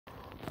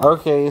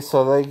Okay,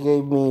 so they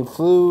gave me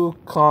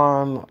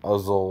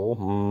fluconazole,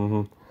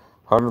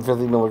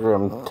 150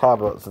 milligram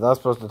tablets, and that's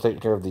supposed to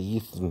take care of the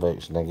yeast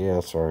infection, I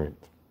guess, right?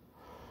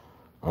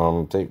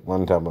 Take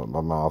one tablet by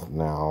mouth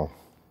now.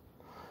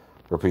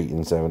 Repeat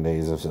in 7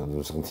 days if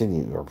symptoms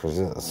continue or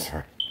persist.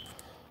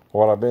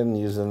 What I've been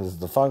using is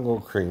the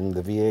fungal cream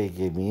the VA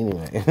gave me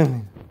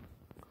anyway.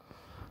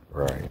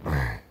 Right.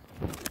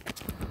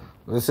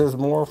 This is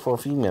more for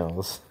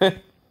females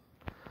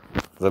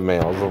than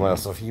males,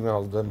 unless a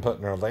female's been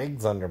putting her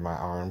legs under my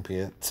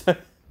armpits.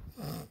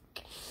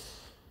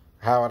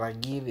 How would I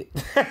get it?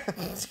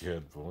 That's a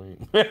good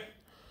point.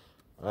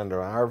 Under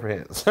my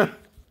armpits. Now,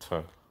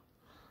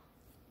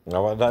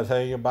 what did I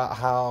tell you about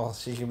how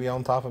she can be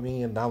on top of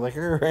me and not lick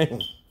her? I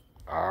don't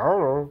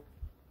know.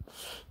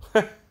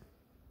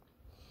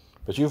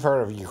 But you've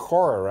heard of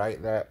Eucora, right?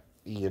 That,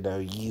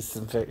 yeast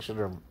infection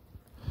or,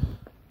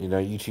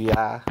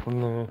 UTI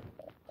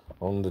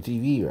on the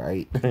TV,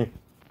 right?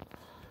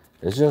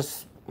 It's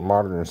just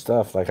modern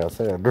stuff, like I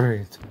said,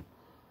 right?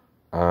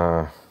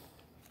 I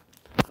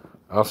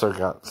also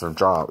got some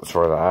drops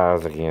for the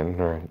eyes again,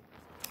 right?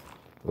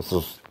 This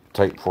was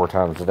take 4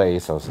 times a day,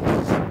 so since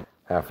it's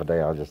half a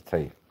day, I'll just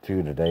take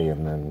 2 today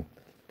and then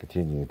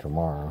continue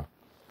tomorrow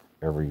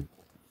every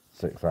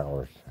 6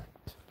 hours.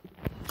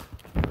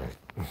 Right.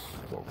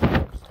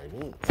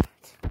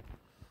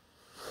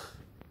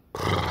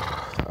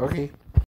 Okay.